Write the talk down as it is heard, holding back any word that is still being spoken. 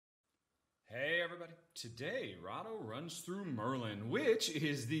Hey everybody, today Rahdo runs through Merlin, which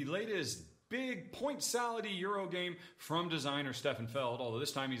is the latest big point salad-y Euro game from designer Stefan Feld, although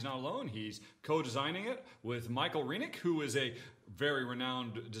this time he's not alone. He's co-designing it with Michael Renick, who is a very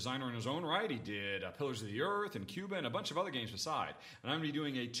renowned designer in his own right. He did Pillars of the Earth and Cuba and a bunch of other games beside. And I'm going to be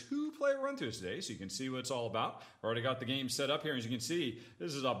doing a two-player run-through today so you can see what it's all about. I already got the game set up here. As you can see,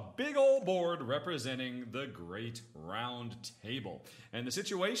 this is a big old board representing the Great Round Table. And the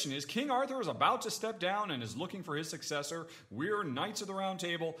situation is King Arthur is about to step down and is looking for his successor. We're Knights of the Round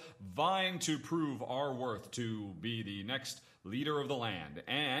Table vying to prove our worth to be the next leader of the land.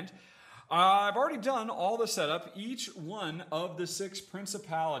 And I've already done all the setup. Each one of the 6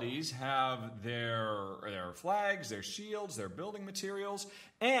 principalities have their flags, their shields, their building materials,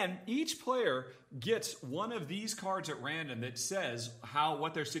 and each player gets one of these cards at random that says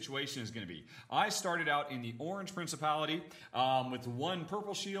what their situation is going to be. I started out in the orange principality with 1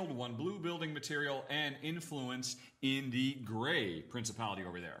 purple shield, 1 blue building material, and influence in the gray principality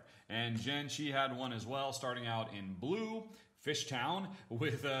over there. And Jen, she had 1 as well, starting out in blue, Fishtown,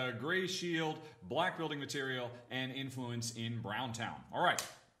 with a gray shield, black building material, and influence in Browntown. All right.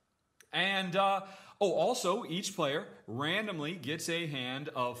 And, also, each player randomly gets a hand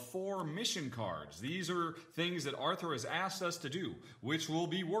of 4 mission cards. These are things that Arthur has asked us to do, which will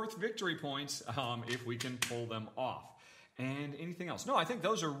be worth victory points if we can pull them off. And anything else? No, I think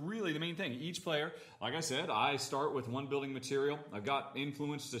those are really the main thing. Each player, like I said, I start with 1 building material. I've got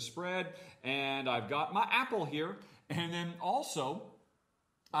influence to spread, and I've got my apple here. And then also,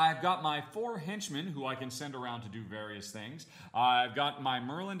 I've got my 4 henchmen who I can send around to do various things. I've got my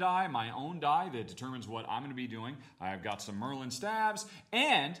Merlin die, my own die that determines what I'm going to be doing. I've got some Merlin stabs.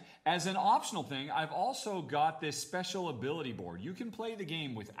 And as an optional thing, I've also got this special ability board. You can play the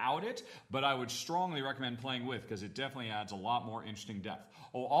game without it, but I would strongly recommend playing with because it definitely adds a lot more interesting depth.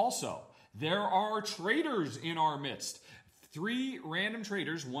 Oh, also, there are traitors in our midst. 3 random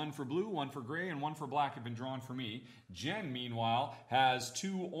traitors, 1 for blue, 1 for gray, and 1 for black have been drawn for me. Jen, meanwhile, has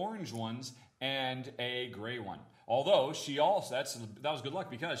 2 orange ones and a gray one. Although she also, that was good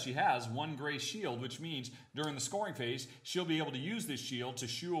luck because she has 1 gray shield, which means during the scoring phase, she'll be able to use this shield to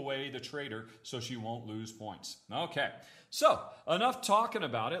shoo away the traitor so she won't lose points. Okay, so enough talking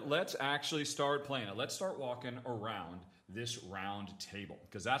about it. Let's actually start playing it. Let's start walking around this round table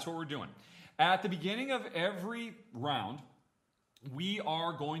because that's what we're doing. At the beginning of every round, we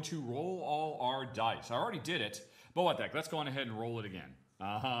are going to roll all our dice. I already did it, but what the heck? Let's go on ahead and roll it again.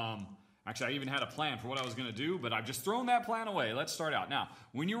 Actually, I even had a plan for what I was going to do, but I've just thrown that plan away. Let's start out. Now,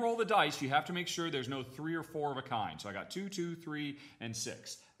 when you roll the dice, you have to make sure there's no 3 or 4 of a kind. So I got 2, 2, 3, and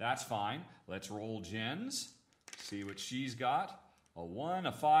 6. That's fine. Let's roll Jen's. See what she's got. A 1,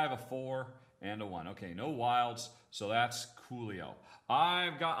 a 5, a 4, and a 1. Okay, no wilds, so that's coolio.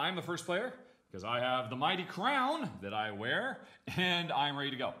 I'm the first player, because I have the mighty crown that I wear, and I'm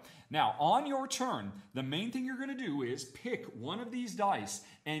ready to go. Now, on your turn, the main thing you're going to do is pick one of these dice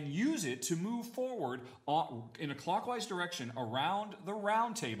and use it to move forward in a clockwise direction around the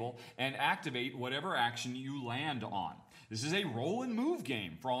round table and activate whatever action you land on. This is a roll and move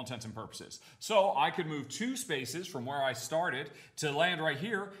game for all intents and purposes. So I could move 2 spaces from where I started to land right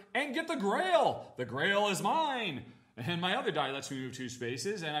here and get the Grail. The Grail is mine. And my other die lets me move 2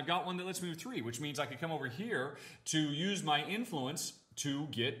 spaces, and I've got one that lets me move 3, which means I could come over here to use my influence to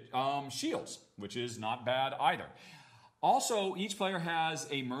get shields, which is not bad either. Also, each player has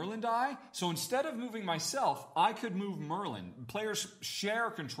a Merlin die, so instead of moving myself, I could move Merlin. Players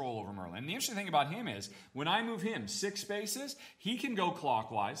share control over Merlin. And the interesting thing about him is, when I move him 6 spaces, he can go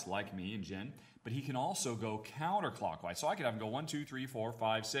clockwise, like me and Jen, but he can also go counterclockwise. So I could have him go 1, 2, 3, 4,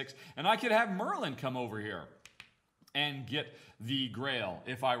 5, 6, and I could have Merlin come over here and get the Grail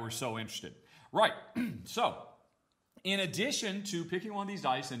if I were so interested. Right, so in addition to picking one of these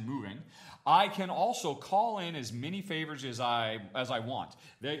dice and moving, I can also call in as many favors as I want.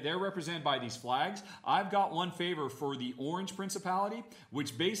 They're represented by these flags. I've got one favor for the orange principality,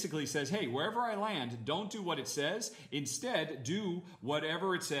 which basically says, hey, wherever I land, don't do what it says. Instead, do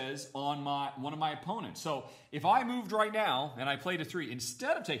whatever it says on one of my opponents. So if I moved right now and I played a 3,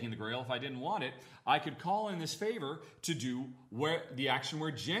 instead of taking the Grail, if I didn't want it, I could call in this favor to do the action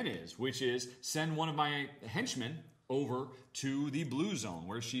where Jen is, which is send one of my henchmen over to the blue zone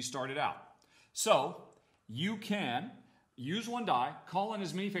where she started out. So you can use one die, call in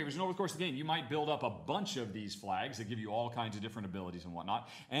as many favors, and over the course of the game, you might build up a bunch of these flags that give you all kinds of different abilities and whatnot.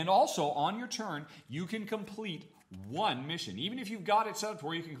 And also, on your turn, you can complete one mission. Even if you've got it set up to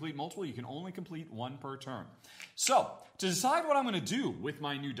where you can complete multiple, you can only complete one per turn. So, to decide what I'm going to do with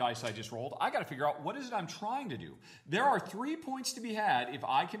my new dice I just rolled, I got to figure out what is it I'm trying to do. There are 3 points to be had if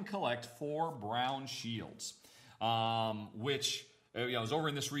I can collect 4 brown shields, which is over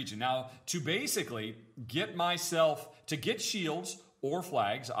in this region. Now, to basically get myself to get shields or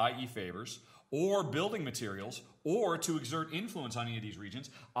flags, i.e. favors, or building materials, or to exert influence on any of these regions,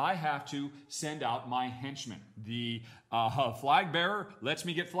 I have to send out my henchmen. The flag bearer lets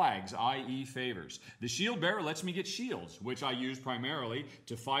me get flags, i.e. favors. The shield bearer lets me get shields, which I use primarily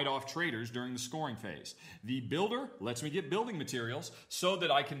to fight off traitors during the scoring phase. The builder lets me get building materials so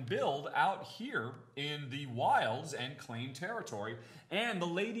that I can build out here in the wilds and claim territory. And the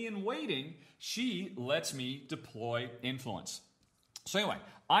lady in waiting, she lets me deploy influence. So anyway,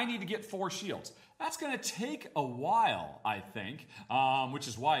 I need to get 4 shields. That's going to take a while, I think, which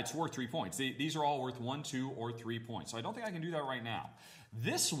is why it's worth 3 points. These are all worth 1, 2, or 3 points. So I don't think I can do that right now.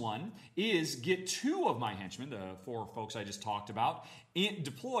 This one is get 2 of my henchmen, the 4 folks I just talked about,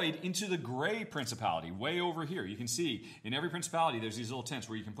 deployed into the gray principality, way over here. You can see in every principality there's these little tents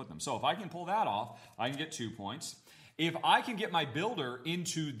where you can put them. So if I can pull that off, I can get 2 points. If I can get my builder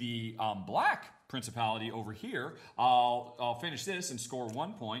into the black principality over here, I'll finish this and score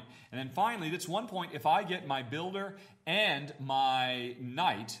 1 point. And then finally, that's 1 point if I get my builder and my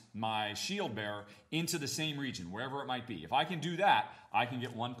knight, my shield bearer, into the same region, wherever it might be. If I can do that, I can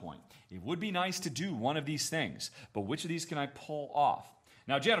get 1 point. It would be nice to do one of these things, but which of these can I pull off?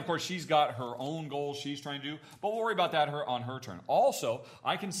 Now, Jen, of course, she's got her own goals she's trying to do, but we'll worry about that on her turn. Also,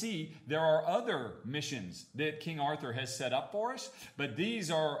 I can see there are other missions that King Arthur has set up for us, but this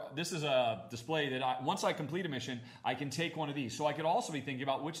is a display that once I complete a mission, I can take one of these. So I could also be thinking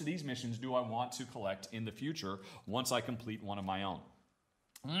about which of these missions do I want to collect in the future once I complete one of my own.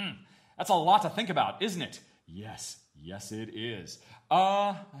 That's a lot to think about, isn't it? Yes, it is.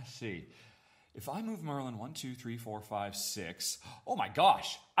 Let's see. If I move Merlin 1, 2, 3, 4, 5, 6, oh my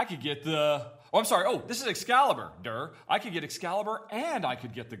gosh, I could get this is Excalibur, I could get Excalibur and I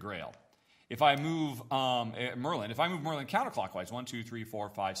could get the Grail. If I move Merlin counterclockwise, 1, 2, 3, 4,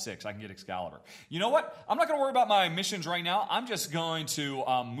 5, 6, I can get Excalibur. You know what? I'm not going to worry about my missions right now. I'm just going to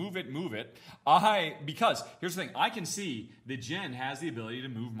move it. Because here's the thing. I can see that Jen has the ability to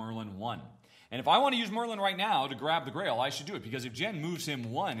move Merlin 1. And if I want to use Merlin right now to grab the Grail, I should do it. Because if Jen moves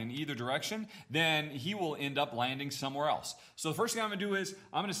him 1 in either direction, then he will end up landing somewhere else. So the first thing I'm going to do is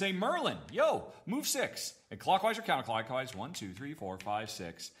I'm going to say, Merlin, move 6. And clockwise or counterclockwise, 1, 2, 3, 4, 5,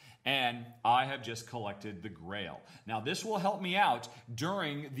 6. And I have just collected the Grail. Now, this will help me out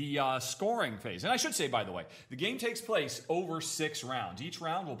during the scoring phase. And I should say, by the way, the game takes place over 6 rounds. Each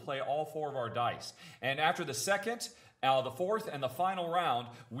round will play all 4 of our dice. And after the second, the fourth and the final round,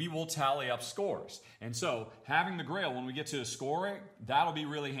 we will tally up scores. And so, having the Grail when we get to scoring, that'll be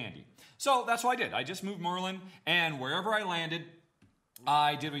really handy. So, that's what I did. I just moved Merlin, and wherever I landed,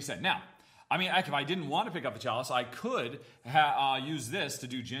 I did what he said. Now, if I didn't want to pick up the Chalice, I could use this to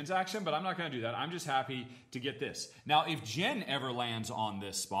do Jen's action, but I'm not going to do that. I'm just happy to get this. Now, if Jen ever lands on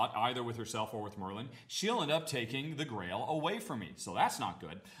this spot, either with herself or with Merlin, she'll end up taking the Grail away from me. So that's not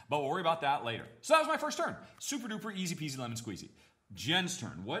good, but we'll worry about that later. So that was my first turn. Super duper easy peasy lemon squeezy. Jen's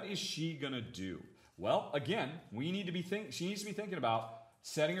turn. What is she going to do? Well, again, she needs to be thinking about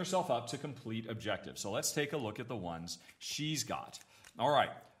setting herself up to complete objectives. So let's take a look at the ones she's got. All right.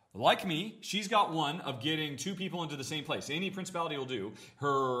 Like me, she's got one of getting 2 people into the same place. Any principality will do.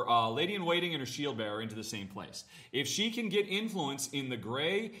 Her lady in waiting and her shield bearer into the same place. If she can get influence in the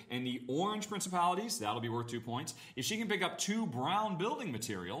gray and the orange principalities, that'll be worth 2 points. If she can pick up 2 brown building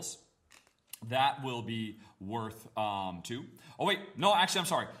materials, that will be worth 2. Oh wait, no, actually I'm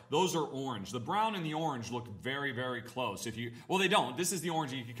sorry. Those are orange. The brown and the orange look very, very close. They don't. This is the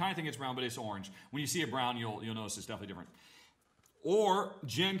orange. You can kind of think it's brown, but it's orange. When you see a brown, you'll notice it's definitely different. Or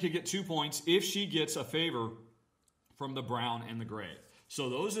Jen could get 2 points if she gets a favor from the brown and the gray. So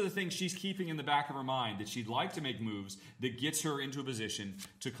those are the things she's keeping in the back of her mind that she'd like to make moves that gets her into a position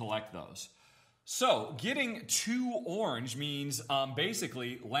to collect those. So getting 2 orange means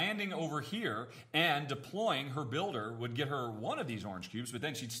basically landing over here and deploying her builder would get her one of these orange cubes, but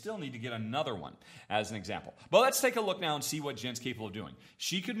then she'd still need to get another one as an example. But let's take a look now and see what Jen's capable of doing.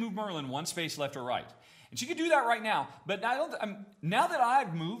 She could move Merlin 1 space left or right. And she could do that right now, but now that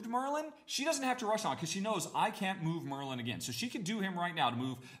I've moved Merlin, she doesn't have to rush on because she knows I can't move Merlin again. So she could do him right now to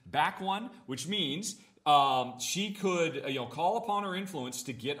move back 1, which means she could call upon her influence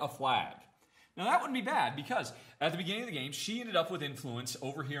to get a flag. Now that wouldn't be bad because at the beginning of the game, she ended up with influence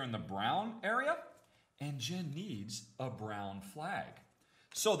over here in the brown area, and Jen needs a brown flag.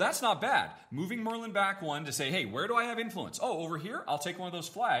 So that's not bad. Moving Merlin back one to say, hey, where do I have influence? Oh, over here, I'll take one of those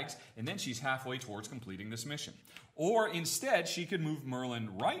flags, and then she's halfway towards completing this mission. Or instead, she could move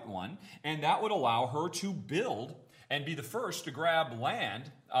Merlin right one, and that would allow her to build and be the first to grab land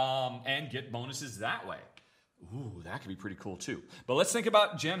and get bonuses that way. Ooh, that could be pretty cool too. But let's think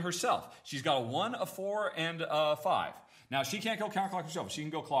about Jen herself. She's got a 1, a 4, and a 5. Now, she can't go counterclockwise herself. She can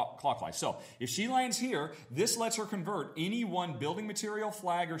go clockwise. So, if she lands here, this lets her convert any one building material,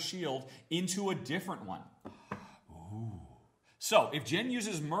 flag, or shield into a different one. Ooh. So, if Jen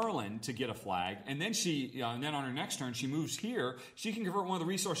uses Merlin to get a flag, and then and then on her next turn, she moves here, she can convert one of the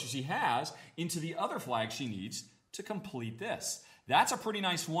resources she has into the other flag she needs to complete this. That's a pretty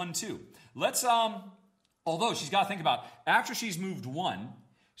nice one, too. Let's, although she's got to think about, after she's moved 1,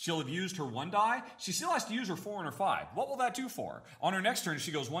 she'll have used her 1 die. She still has to use her 4 and her 5. What will that do for her? On her next turn, if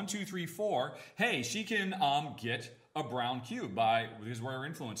she goes 1, 2, 3, 4, hey, she can get a brown cube because where her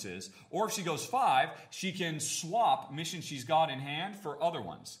influence is. Or if she goes 5, she can swap missions she's got in hand for other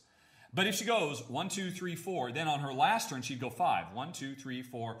ones. But if she goes 1, 2, 3, 4, then on her last turn, she'd go 5. 1, 2, 3,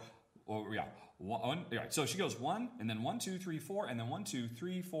 4. So she goes 1, and then 1, 2, 3, 4, and then 1, 2,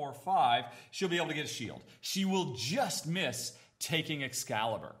 3, 4, 5. She'll be able to get a shield. She will just miss taking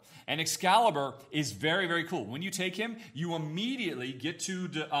Excalibur. And Excalibur is very, very cool. When you take him, you immediately get to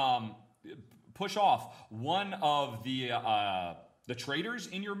push off one of the traders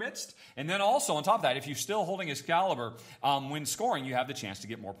in your midst. And then also, on top of that, if you're still holding Excalibur, when scoring, you have the chance to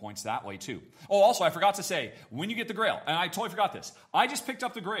get more points that way, too. Oh, also, I forgot to say, when you get the Grail, and I totally forgot this, I just picked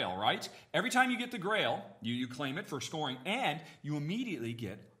up the Grail, right? Every time you get the Grail, you claim it for scoring, and you immediately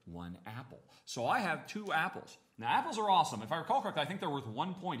get 1 apple. So I have 2 apples. Now, apples are awesome. If I recall correctly, I think they're worth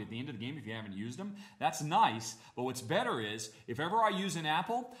 1 point at the end of the game if you haven't used them. That's nice, but what's better is, if ever I use an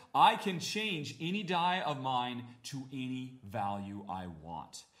apple, I can change any die of mine to any value I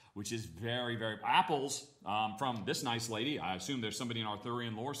want, which is very, very... Apples, from this nice lady, I assume there's somebody in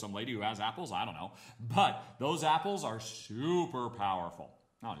Arthurian lore, some lady who has apples, I don't know, but those apples are super powerful.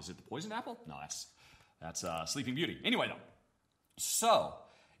 Oh, is it the poisoned apple? No, that's Sleeping Beauty. Anyway, though, so...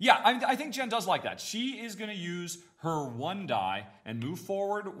 yeah, I think Jen does like that. She is going to use her 1 die and move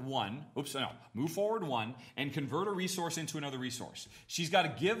forward 1. Move forward 1 and convert a resource into another resource. She's got to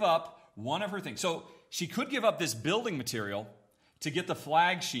give up one of her things. So she could give up this building material to get the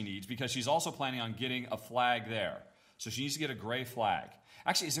flag she needs because she's also planning on getting a flag there. So she needs to get a gray flag.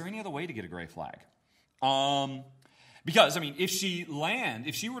 Actually, is there any other way to get a gray flag? Because, if she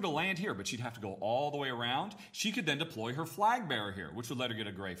were to land here, but she'd have to go all the way around, she could then deploy her flag bearer here, which would let her get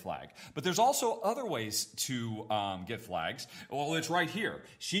a gray flag. But there's also other ways to get flags. Well, it's right here.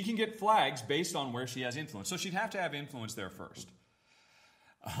 She can get flags based on where she has influence. So she'd have to have influence there first.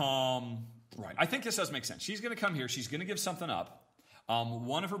 Right. I think this does make sense. She's going to come here. She's going to give something up.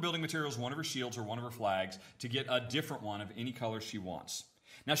 One of her building materials, one of her shields, or one of her flags to get a different one of any color she wants.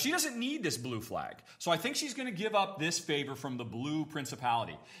 Now, she doesn't need this blue flag, so I think she's going to give up this favor from the blue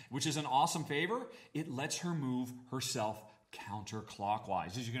principality, which is an awesome favor. It lets her move herself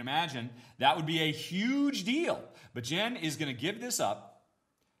counterclockwise. As you can imagine, that would be a huge deal. But Jen is going to give this up,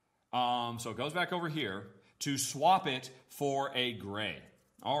 so it goes back over here, to swap it for a gray.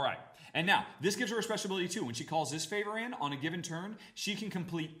 All right. And now, this gives her a special ability too. When she calls this favor in on a given turn, she can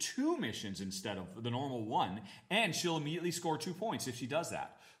complete 2 missions instead of the normal 1, and she'll immediately score 2 points if she does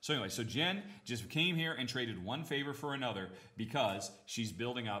that. So anyway, Jen just came here and traded 1 favor for another because she's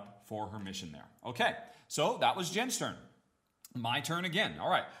building up for her mission there. Okay, so that was Jen's turn. My turn again. All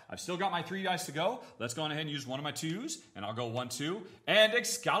right, I've still got my 3 dice to go. Let's go on ahead and use one of my 2s, and I'll go 1, 2, and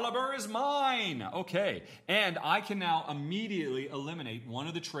Excalibur is mine. Okay, and I can now immediately eliminate one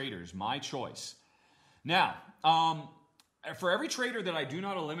of the traders, my choice. Now, for every trader that I do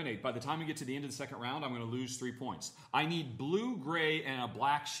not eliminate, by the time we get to the end of the second round, I'm going to lose 3 points. I need blue, gray, and a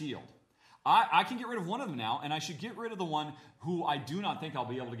black shield. I can get rid of one of them now, and I should get rid of the one who I do not think I'll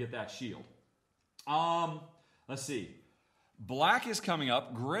be able to get that shield. Let's see. Black is coming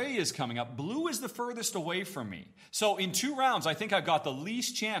up. Gray is coming up. Blue is the furthest away from me. So in 2 rounds, I think I've got the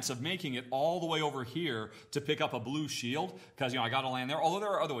least chance of making it all the way over here to pick up a blue shield because, I got to land there, although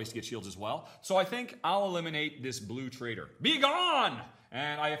there are other ways to get shields as well. So I think I'll eliminate this blue trader. Be gone!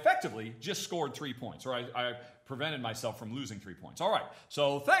 And I effectively just scored 3 points, or I prevented myself from losing 3 points. All right,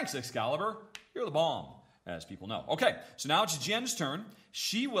 so thanks, Excalibur. You're the bomb, as people know. Okay, so now it's Jen's turn.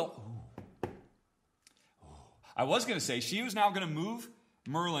 She will... I was going to say she was now going to move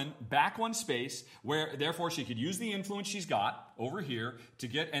Merlin back one space, where therefore she could use the influence she's got over here to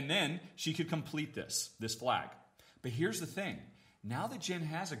get, and then she could complete this flag. But here's the thing. Now that Jen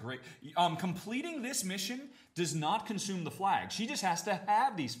has a great... completing this mission does not consume the flag. She just has to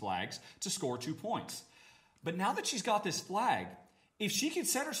have these flags to score 2 points. But now that she's got this flag, if she could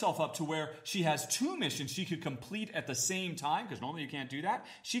set herself up to where she has 2 missions she could complete at the same time, because normally you can't do that,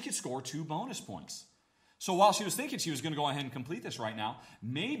 she could score 2 bonus points. So while she was thinking she was going to go ahead and complete this right now,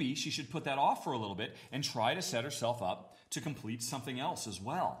 maybe she should put that off for a little bit and try to set herself up to complete something else as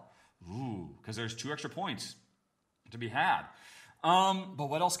well. Ooh, because there's 2 extra points to be had. But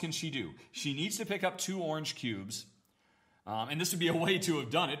what else can she do? She needs to pick up 2 orange cubes. And this would be a way to have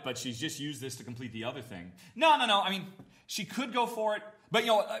done it, but she's just used this to complete the other thing. No. I mean, she could go for it. But,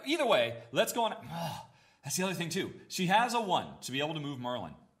 either way, let's go on. Oh, that's the other thing, too. She has a 1 to be able to move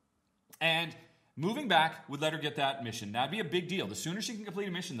Merlin. And moving back would let her get that mission. That'd be a big deal. The sooner she can complete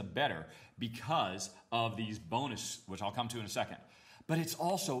a mission, the better, because of these bonus, which I'll come to in a second. But it's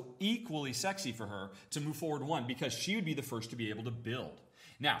also equally sexy for her to move forward 1 because she would be the first to be able to build.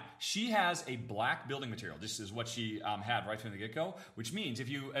 Now, she has a black building material. This is what she had right from the get-go, which means if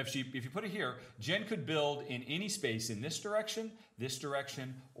you put it here, Jen could build in any space in this direction,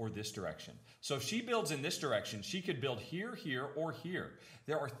 or this direction. So if she builds in this direction, she could build here, here, or here.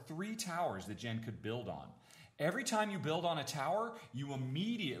 There are 3 towers that Jen could build on. Every time you build on a tower, you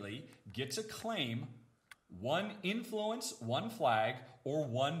immediately get to claim 1 influence, 1 flag, or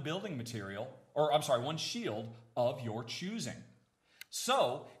 1 building material, or 1 shield of your choosing.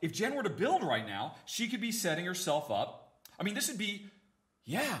 So, if Jen were to build right now, she could be setting herself up. I mean, this would be,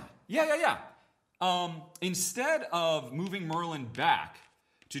 instead of moving Merlin back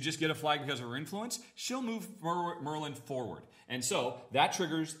to just get a flag because of her influence, she'll move Merlin forward. And so, that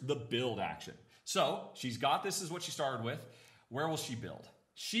triggers the build action. So, she's got this is what she started with. Where will she build?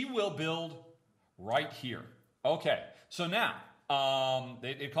 She will build right here. Okay, so now,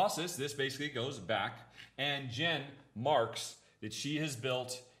 it costs this. This basically goes back, and Jen marks that she has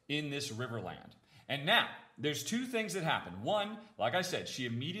built in this Riverland. And now, there's 2 things that happen. 1, like I said, she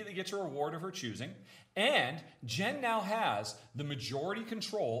immediately gets a reward of her choosing, and Jen now has the majority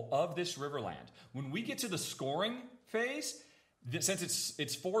control of this Riverland. When we get to the scoring phase, since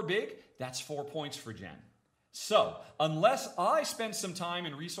it's 4 big, that's 4 points for Jen. So, unless I spend some time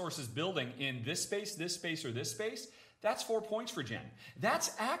and resources building in this space, or this space, that's 4 points for Jen. That's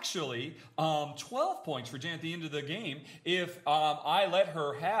actually 12 points for Jen at the end of the game if I let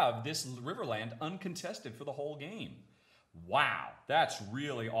her have this Riverland uncontested for the whole game. Wow, that's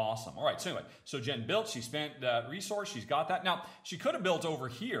really awesome. All right, so anyway, so Jen built, she spent that resource, she's got that. Now, she could have built over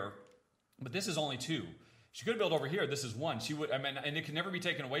here, but this is only 2. She could have built over here. This is 1. She would, and it can never be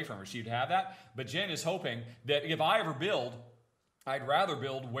taken away from her. She'd have that. But Jen is hoping that if I ever build, I'd rather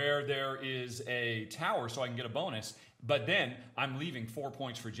build where there is a tower so I can get a bonus. But then I'm leaving 4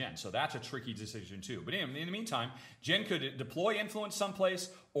 points for Jen. So that's a tricky decision too. But in the meantime, Jen could deploy influence someplace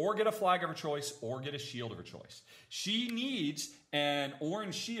or get a flag of her choice or get a shield of her choice. She needs an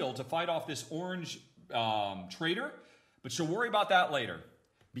orange shield to fight off this orange traitor. But she'll worry about that later.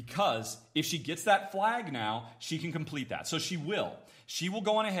 Because if she gets that flag now, she can complete that. So she will. She will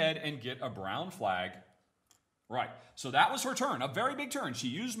go on ahead and get a brown flag. Right. So that was her turn. A very big turn. She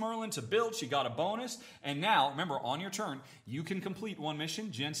used Merlin to build. She got a bonus. And now, remember, on your turn, you can complete 1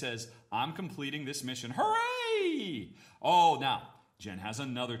 mission. Jen says, I'm completing this mission. Hooray! Oh, now, Jen has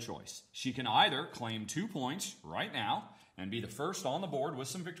another choice. She can either claim 2 points right now and be the first on the board with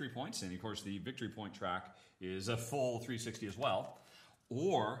some victory points. And, of course, the victory point track is a full 360 as well.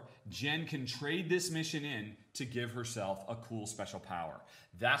 Or Jen can trade this mission in to give herself a cool special power.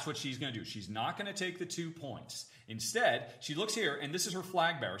 That's what she's going to do. She's not going to take the 2 points. Instead, she looks here, and this is her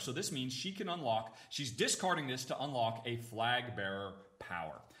flag bearer. So this means she can unlock, she's discarding this to unlock a flag bearer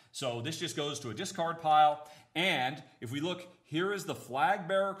power. So this just goes to a discard pile. And if we look, here is the flag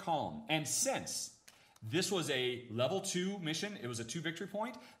bearer column. And since this was a level 2 mission, it was a 2 victory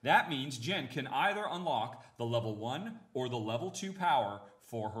point, that means Jen can either unlock the level 1 or the level 2 power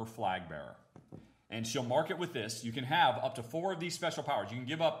for her flag bearer. And she'll mark it with this. You can have up to 4 of these special powers. You can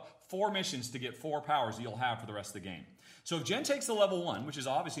give up 4 missions to get 4 powers that you'll have for the rest of the game. So if Jen takes the level 1, which is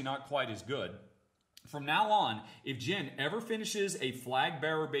obviously not quite as good, from now on, if Jen ever finishes a flag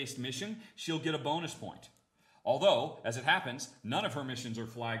bearer based mission, she'll get a bonus point. Although, as it happens, none of her missions are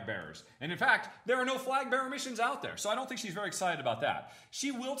flag bearers. And in fact, there are no flag bearer missions out there, so I don't think she's very excited about that. She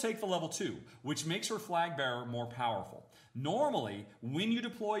will take the level 2, which makes her flag bearer more powerful. Normally, when you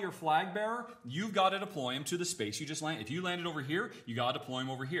deploy your flag bearer, you've got to deploy him to the space you just landed. If you landed over here, you got to deploy him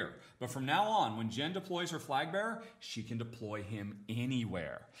over here. But from now on, when Jen deploys her flag bearer, she can deploy him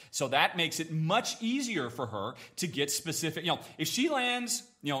anywhere. So that makes it much easier for her to get specific. If she lands,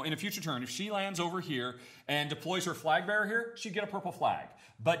 in a future turn, if she lands over here and deploys her flag bearer here, she'd get a purple flag.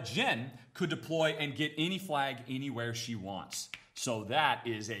 But Jen could deploy and get any flag anywhere she wants. So that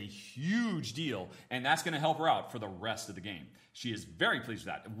is a huge deal, and that's going to help her out for the rest of the game. She is very pleased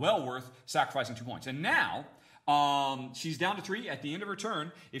with that. Well worth sacrificing 2 points. And now, she's down to 3. At the end of her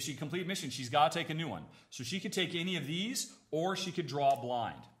turn, if she completed mission, she's got to take a new one. So she could take any of these, or she could draw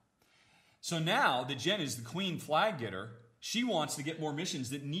blind. So now that Jen is the queen flag getter, she wants to get more missions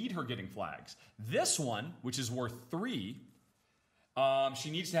that need her getting flags. This one, which is worth 3, she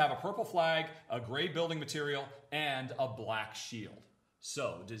needs to have a purple flag, a gray building material, and a black shield.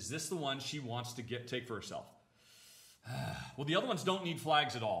 So, is this the one she wants to take for herself? Well, the other ones don't need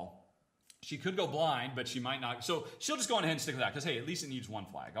flags at all. She could go blind, but she might not. So, she'll just go on ahead and stick with that, because, hey, at least it needs 1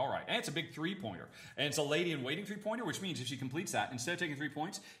 flag. All right. And it's a big 3-pointer. And it's a lady-in-waiting 3-pointer, which means if she completes that, instead of taking 3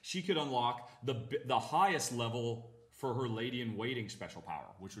 points, she could unlock the highest level for her lady-in-waiting special power,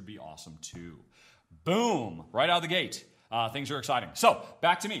 which would be awesome, too. Boom! Right out of the gate. Things are exciting. So,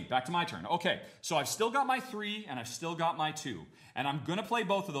 back to me. Back to my turn. Okay, so I've still got my 3 and I've still got my 2. And I'm going to play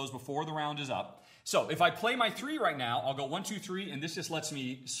both of those before the round is up. So, if I play my 3 right now, I'll go 1, 2, 3, and this just lets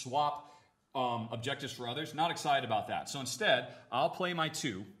me swap objectives for others. Not excited about that. So, instead, I'll play my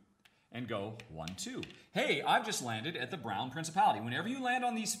 2 and go 1, 2. Hey, I've just landed at the Brown Principality. Whenever you land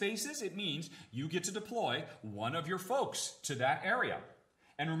on these spaces, it means you get to deploy one of your folks to that area.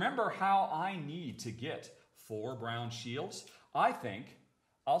 And remember how I need to get 4 brown shields? I think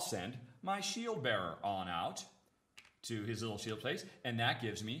I'll send my shield bearer on out to his little shield place, and that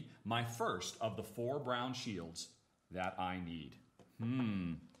gives me my first of the 4 brown shields that I need.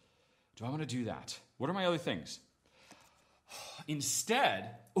 Do I want to do that? What are my other things?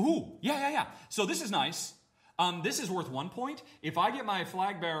 Instead, yeah. So this is nice. This is worth 1 point. If I get my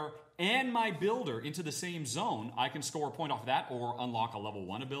flag bearer and my builder into the same zone, I can score a point off of that or unlock a level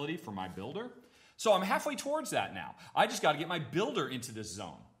 1 ability for my builder. So I'm halfway towards that now. I just got to get my builder into this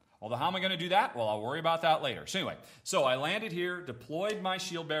zone. Although how am I going to do that? Well, I'll worry about that later. So anyway, I landed here, deployed my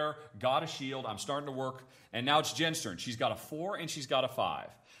shield bearer, got a shield. I'm starting to work. And now it's Jen's turn. She's got a 4 and she's got a 5.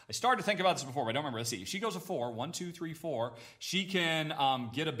 I started to think about this before, but I don't remember. Let's see. If she goes a 4, 1, 2, 3, 4, she can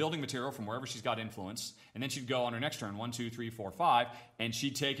get a building material from wherever she's got influence. And then she'd go on her next turn, 1, 2, 3, 4, 5, and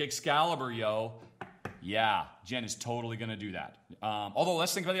she'd take Excalibur, yo. Yeah, Jen is totally going to do that. Although,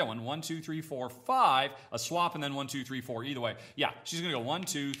 let's think about the other one. 1, 2, 3, 4, 5. A swap and then 1, 2, 3, 4. Either way. Yeah, she's going to go 1,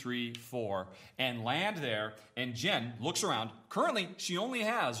 2, 3, 4 and land there. And Jen looks around. Currently, she only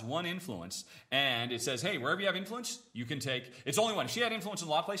has 1 influence. And it says, hey, wherever you have influence, you can take. It's only 1. If she had influence in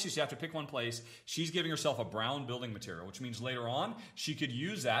a lot of places, you have to pick 1 place. She's giving herself a brown building material, which means later on, she could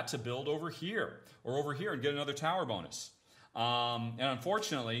use that to build over here or over here and get another tower bonus. And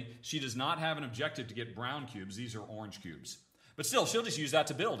unfortunately, she does not have an objective to get brown cubes. These are orange cubes. But still, she'll just use that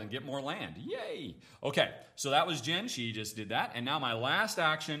to build and get more land. Yay! Okay, so that was Jen. She just did that. And now my last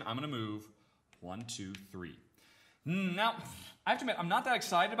action, I'm going to move 1, 2, 3. Now, I have to admit, I'm not that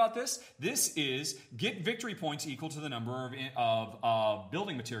excited about this. This is get victory points equal to the number of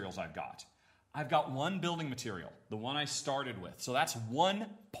building materials I've got. I've got 1 building material, the one I started with. So that's 1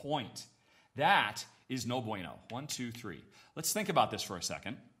 point. That is no bueno. 1, 2, 3. Let's think about this for a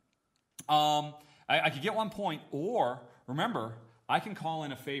second. I could get 1 point, or, remember, I can call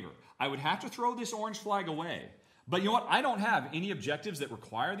in a favor. I would have to throw this orange flag away. But you know what? I don't have any objectives that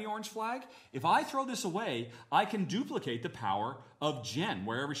require the orange flag. If I throw this away, I can duplicate the power of Jen,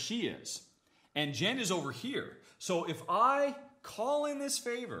 wherever she is. And Jen is over here. So if I call in this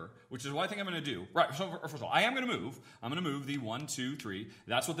favor, which is what I think I'm going to do. Right, so first of all, I am going to move. I'm going to move the 1, 2, 3.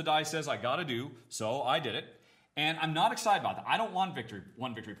 That's what the die says I got to do, so I did it. And I'm not excited about that. I don't want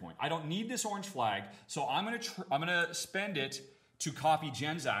one victory point. I don't need this orange flag, so I'm going to spend it to copy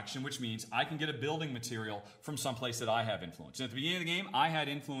Jen's action, which means I can get a building material from someplace that I have influence. And at the beginning of the game, I had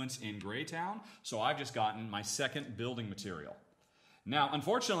influence in Greytown, so I've just gotten my second building material. Now,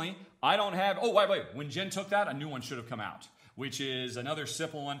 unfortunately, I don't have... Oh, wait. When Jen took that, a new one should have come out, which is another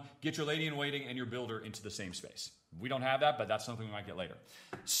simple one. Get your lady in waiting and your builder into the same space. We don't have that, but that's something we might get later.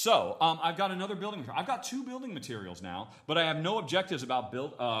 So, I've got another building material. I've got 2 building materials now, but I have no objectives about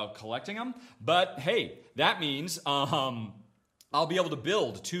collecting them. But hey, that means I'll be able to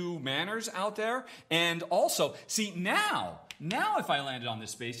build 2 manors out there. And also, see, now if I landed on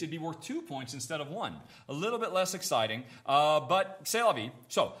this space, it'd be worth 2 points instead of 1. A little bit less exciting, but c'est la vie.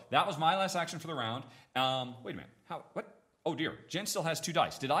 So, that was my last action for the round. Wait a minute. What? Oh dear, Jen still has 2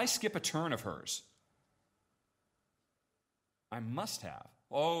 dice. Did I skip a turn of hers? I must have.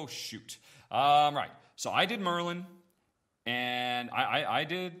 Oh, shoot. Right. So I did Merlin, and I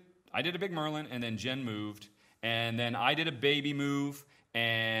did a big Merlin, and then Jen moved, and then I did a baby move,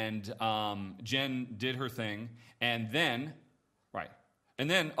 and Jen did her thing, and then,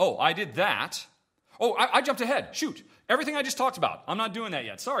 I did that. Oh, I jumped ahead. Shoot. Everything I just talked about. I'm not doing that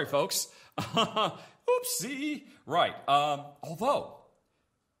yet. Sorry, folks. Oopsie. Right. Although.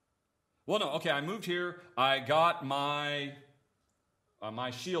 Well, no. Okay, I moved here. I got my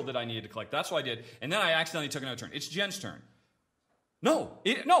shield that I needed to collect. That's what I did. And then I accidentally took another turn. It's Jen's turn. No.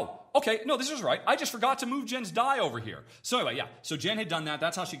 Okay, no, this is right. I just forgot to move Jen's die over here. So anyway, yeah. So Jen had done that.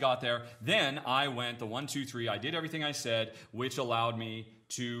 That's how she got there. Then I went the 1, 2, 3. I did everything I said, which allowed me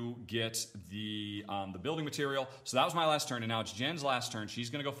to get the building material. So that was my last turn, and now it's Jen's last turn. She's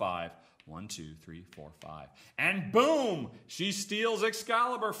going to go 5. 1, 2, 3, 4, 5. And boom! She steals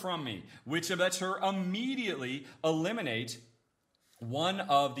Excalibur from me, which lets her immediately eliminate one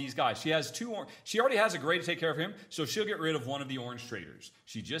of these guys. She has 2 she already has a gray to take care of him, so she'll get rid of one of the orange traders.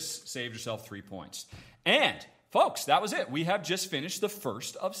 She just saved herself 3 points. And folks, that was it. We have just finished the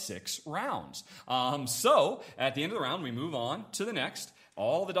first of 6 rounds. So at the end of the round, we move on to the next.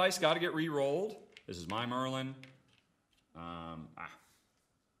 All the dice got to get re-rolled. This is my Merlin.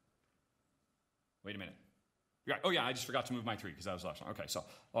 Wait a minute. Oh yeah, I just forgot to move my 3 because that was the last one. Okay, so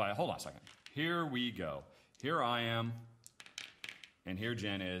hold on a second. Here we go. Here I am. And here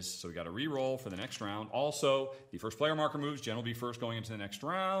Jen is. So we got to re-roll for the next round. Also, the first player marker moves. Jen will be first going into the next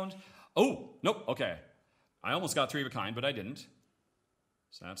round. Oh, nope. Okay. I almost got 3 of a kind, but I didn't.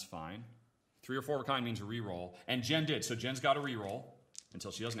 So that's fine. 3 or 4 of a kind means a re-roll. And Jen did. So Jen's got a re-roll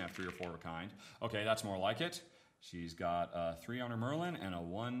until she doesn't have 3 or 4 of a kind. Okay, that's more like it. She's got a 3 on her Merlin and a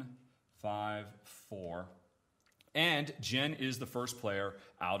 1, 5, 4. And Jen is the first player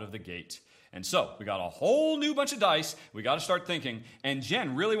out of the gate. And so we got a whole new bunch of dice. We got to start thinking. And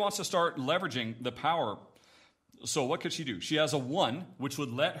Jen really wants to start leveraging the power. So what could she do? She has a 1, which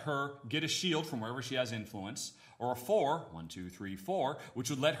would let her get a shield from wherever she has influence. Or a 4, 1, 2, 3, 4, which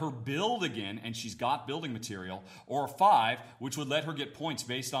would let her build again, and she's got building material. Or a 5, which would let her get points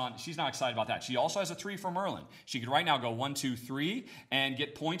based on, she's not excited about that. She also has a 3 for Merlin. She could right now go 1, 2, 3, and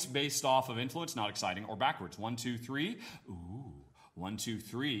get points based off of influence, not exciting, or backwards. 1, 2, 3. Ooh. 1, 2,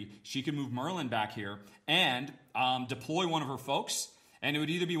 3. She could move Merlin back here and deploy one of her folks. And it would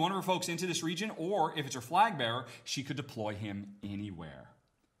either be one of her folks into this region, or if it's her flag bearer, she could deploy him anywhere.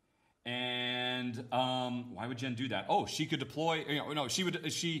 And why would Jen do that? Oh, she could deploy.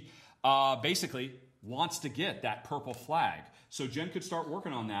 She basically wants to get that purple flag. So Jen could start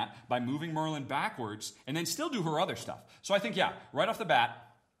working on that by moving Merlin backwards, and then still do her other stuff. So I think, yeah, right off the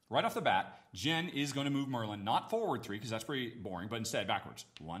bat, Jen is going to move Merlin, not forward 3, because that's pretty boring, but instead backwards.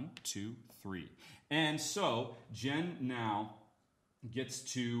 1, 2, 3. And so Jen now gets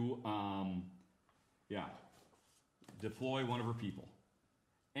to, deploy one of her people.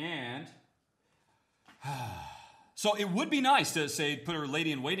 And so it would be nice to say put her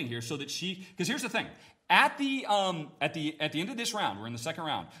lady in waiting here so that she, because here's the thing. At the end of this round, we're in the second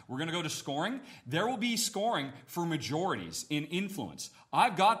round, we're going to go to scoring. There will be scoring for majorities in influence.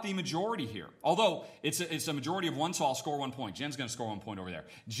 I've got the majority here. Although it's a majority of 1, so I'll score 1 point. Jen's going to score 1 point over there.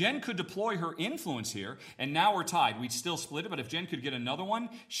 Jen could deploy her influence here, and now we're tied. We'd still split it, but if Jen could get another one,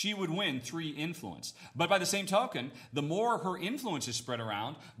 she would win 3 influence. But by the same token, the more her influence is spread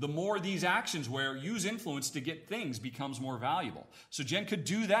around, the more these actions where use influence to get things becomes more valuable. So Jen could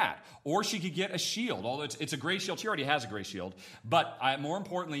do that. Or she could get a shield, although it's a gray shield. She already has a gray shield. But more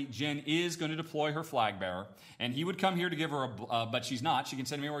importantly, Jen is going to deploy her flag bearer, and he would come here to give her but she's not. She can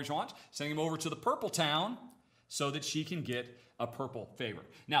send him anywhere she wants. Send him over to the purple town so that she can get a purple favor.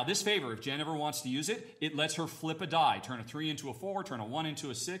 Now, this favor, if Jen ever wants to use it, it lets her flip a die. Turn a 3 into a 4, turn a 1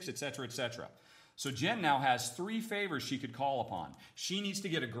 into a 6, etc., etc. So Jen now has 3 favors she could call upon. She needs to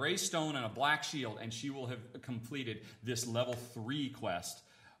get a gray stone and a black shield, and she will have completed this level 3 quest,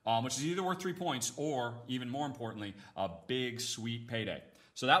 which is either worth 3 points or, even more importantly, a big, sweet payday.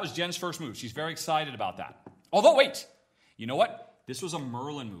 So that was Jen's first move. She's very excited about that. Although, wait, you know what? This was a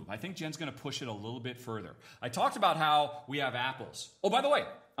Merlin move. I think Jen's going to push it a little bit further. I talked about how we have apples. Oh, by the way,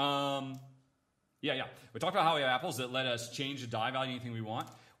 we talked about how we have apples that let us change the die value anything we want.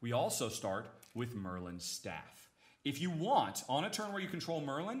 We also start with Merlin's staff. If you want, on a turn where you control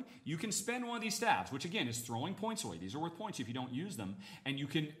Merlin, you can spend one of these stabs, which again is throwing points away. These are worth points if you don't use them. And you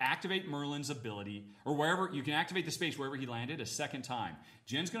can activate Merlin's ability, or wherever, you can activate the space wherever he landed a second time.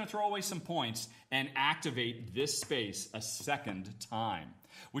 Jen's going to throw away some points and activate this space a second time.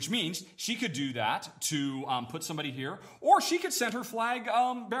 Which means she could do that to put somebody here, or she could send her flag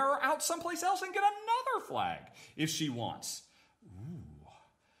bearer out someplace else and get another flag if she wants. Ooh.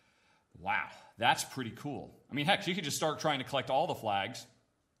 Wow, that's pretty cool. I mean, heck, she could just start trying to collect all the flags.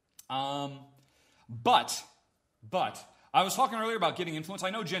 But I was talking earlier about getting influence. I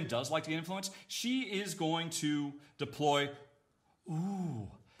know Jen does like to get influence. She is going to deploy. Ooh,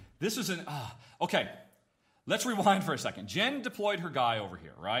 this is an okay. Let's rewind for a second. Jen deployed her guy over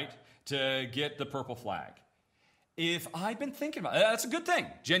here, right, to get the purple flag. If I'd been thinking about it, that's a good thing.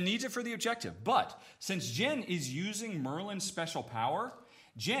 Jen needs it for the objective. But since Jen is using Merlin's special power,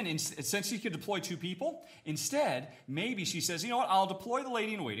 Jen, since she could deploy 2 people, instead, maybe she says, you know what, I'll deploy the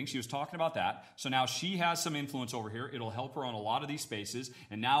lady in waiting. She was talking about that. So now she has some influence over here. It'll help her on a lot of these spaces.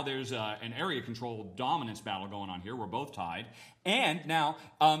 And now there's an area control dominance battle going on here. We're both tied. And now,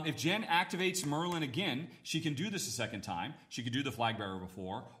 if Jen activates Merlin again, she can do this a second time. She could do the flag bearer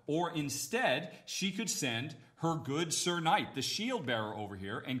before. Or instead, she could send her good Sir Knight, the shield bearer, over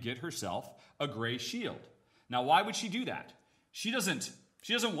here and get herself a gray shield. Now, why would she do that? She doesn't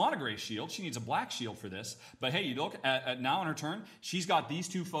want a gray shield. She needs a black shield for this. But hey, you look at now on her turn, she's got these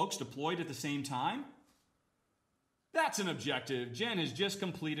 2 folks deployed at the same time. That's an objective. Jen has just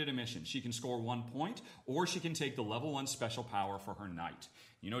completed a mission. She can score 1 point, or she can take the level 1 special power for her knight.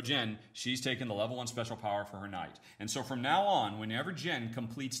 You know Jen, she's taken the level 1 special power for her knight. And so from now on, whenever Jen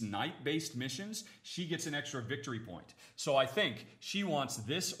completes knight-based missions, she gets an extra victory point. So I think she wants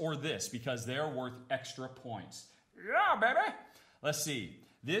this or this because they're worth extra points. Yeah, baby! Let's see.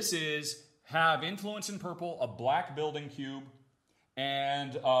 This is have influence in purple, a black building cube,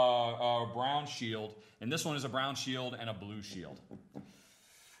 and a brown shield. And this one is a brown shield and a blue shield.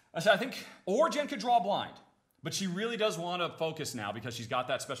 So I think, or Jen could draw blind. But she really does want to focus now because she's got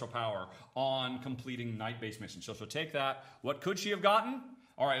that special power on completing night-based missions. So she'll take that. What could she have gotten?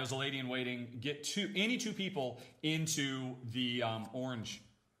 All right, it was a lady in waiting. Get any 2 people into the orange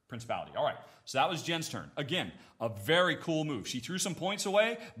principality. All right, so that was Jen's turn. Again, a very cool move. She threw some points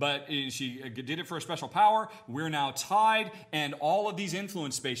away, but she did it for a special power. We're now tied, and all of these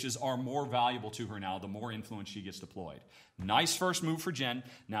influence spaces are more valuable to her now, the more influence she gets deployed. Nice first move for Jen.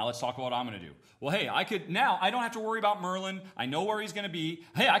 Now let's talk about what I'm going to do. Well, hey, I don't have to worry about Merlin. I know where he's going to be.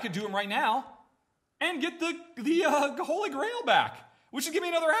 Hey, I could do him right now and get the Holy Grail back, which would give me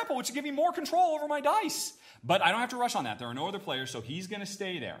another apple, which would give me more control over my dice. But I don't have to rush on that. There are no other players, so he's going to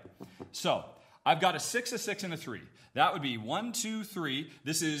stay there. So I've got a 6, a 6, and a 3. That would be 1, 2, 3.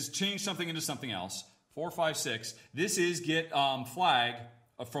 This is change something into something else. 4, 5, 6. This is get flag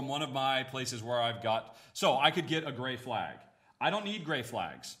from one of my places where I've got. So I could get a gray flag. I don't need gray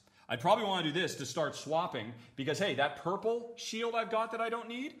flags. I'd probably want to do this to start swapping because, hey, that purple shield I've got that I don't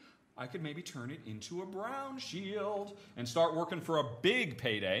need, I could maybe turn it into a brown shield and start working for a big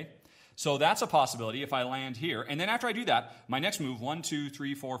payday. So that's a possibility if I land here. And then after I do that, my next move, 1, 2,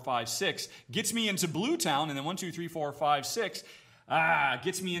 3, 4, 5, 6, gets me into Blue Town. And then 1, 2, 3, 4, 5, 6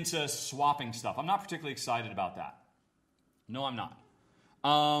 gets me into swapping stuff. I'm not particularly excited about that. No, I'm not.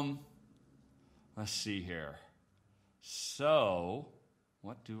 Let's see here. So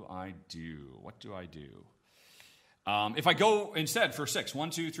what do I do? If I go instead for 6, 1,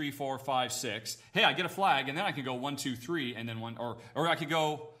 2, 3, 4, 5, 6, hey, I get a flag, and then I can go 1, 2, 3, and then 1, or I could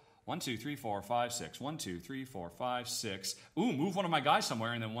go 1, 2, 3, 4, 5, 6. 1, 2, 3, 4, 5, 6. Ooh, move one of my guys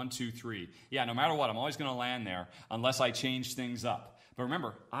somewhere, and then 1, 2, 3. Yeah, no matter what, I'm always going to land there unless I change things up. But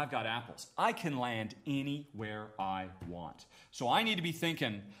remember, I've got apples. I can land anywhere I want. So I need to be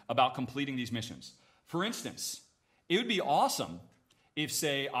thinking about completing these missions. For instance, it would be awesome if,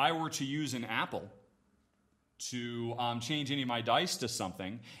 say, I were to use an apple to change any of my dice to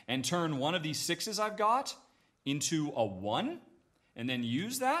something and turn one of these 6s I've got into a 1, and then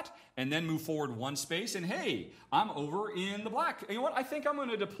use that, and then move forward 1 space, and hey, I'm over in the black. You know what? I think I'm going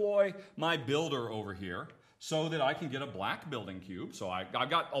to deploy my builder over here so that I can get a black building cube. So I've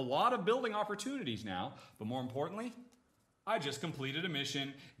got a lot of building opportunities now, but more importantly, I just completed a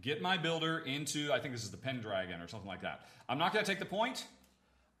mission, get my builder into, I think this is the Pendragon or something like that. I'm not going to take the point.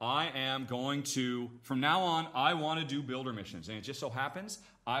 I am going to, from now on, I want to do builder missions. And it just so happens,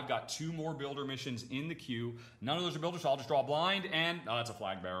 I've got 2 more builder missions in the queue. None of those are builders, so I'll just draw blind, and, oh, that's a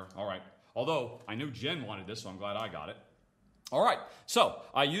flag bearer. All right. Although, I knew Jen wanted this, so I'm glad I got it. All right, so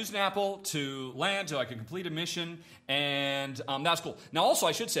I used an apple to land so I can complete a mission, and that's cool. Now, also,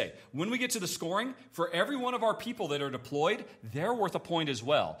 I should say, when we get to the scoring, for every one of our people that are deployed, they're worth a point as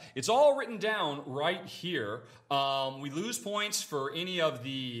well. It's all written down right here. We lose points for any of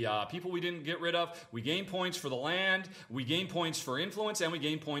the people we didn't get rid of. We gain points for the land, we gain points for influence, and we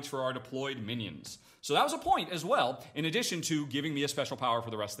gain points for our deployed minions. So that was a point as well, in addition to giving me a special power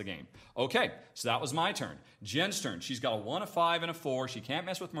for the rest of the game. Okay, so that was my turn. Jen's turn. She's got a 1, a 5, and a 4. She can't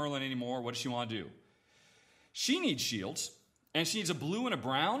mess with Merlin anymore. What does she want to do? She needs shields, and she needs a blue and a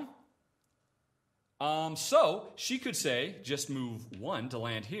brown. So she could say, just move 1 to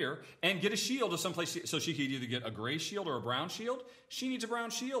land here and get a shield of someplace. So she could either get a gray shield or a brown shield. She needs a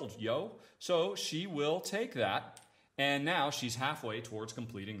brown shield, yo. So she will take that, and now she's halfway towards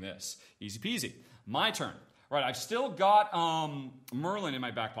completing this. Easy peasy. My turn. Right, I've still got Merlin in my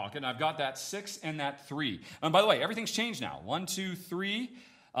back pocket, and I've got that 6 and that 3. And by the way, everything's changed now. 1, 2, 3.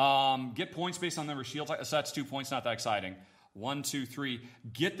 Get points based on the number of shields. So that's 2 points, not that exciting. 1, 2, 3.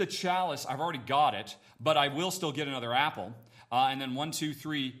 Get the chalice. I've already got it, but I will still get another apple. And then 1, 2,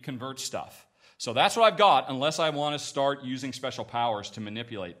 3, convert stuff. So that's what I've got, unless I want to start using special powers to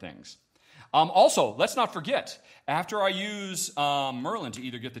manipulate things. Also, let's not forget, after I use Merlin to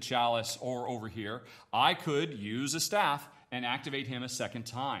either get the chalice or over here, I could use a staff and activate him a second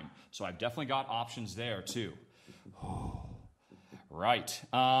time. So I've definitely got options there too. Right.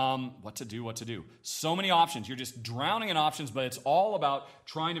 What to do? So many options. You're just drowning in options, but it's all about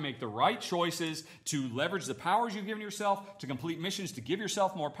trying to make the right choices to leverage the powers you've given yourself, to complete missions, to give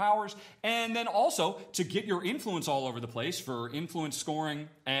yourself more powers, and then also to get your influence all over the place for influence scoring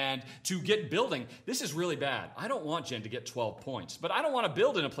and to get building. This is really bad. I don't want Jen to get 12 points, but I don't want to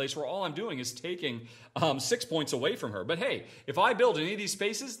build in a place where all I'm doing is taking 6 points away from her. But hey, if I build in any of these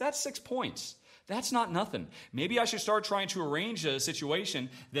spaces, that's 6 points. That's not nothing. Maybe I should start trying to arrange a situation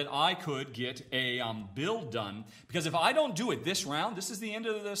that I could get a build done. Because if I don't do it this round, this is the end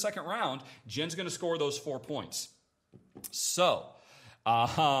of the second round, Jen's going to score those 4 points. So,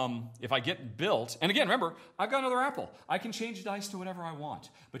 if I get built, and again, remember, I've got another apple. I can change dice to whatever I want.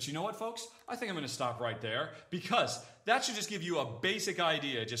 But you know what, folks? I think I'm going to stop right there because that should just give you a basic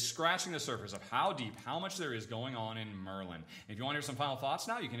idea, just scratching the surface of how deep, how much there is going on in Merlin. If you want to hear some final thoughts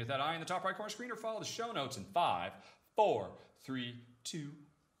now, you can hit that I in the top right corner screen or follow the show notes in 5, 4, 3, 2,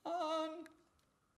 1.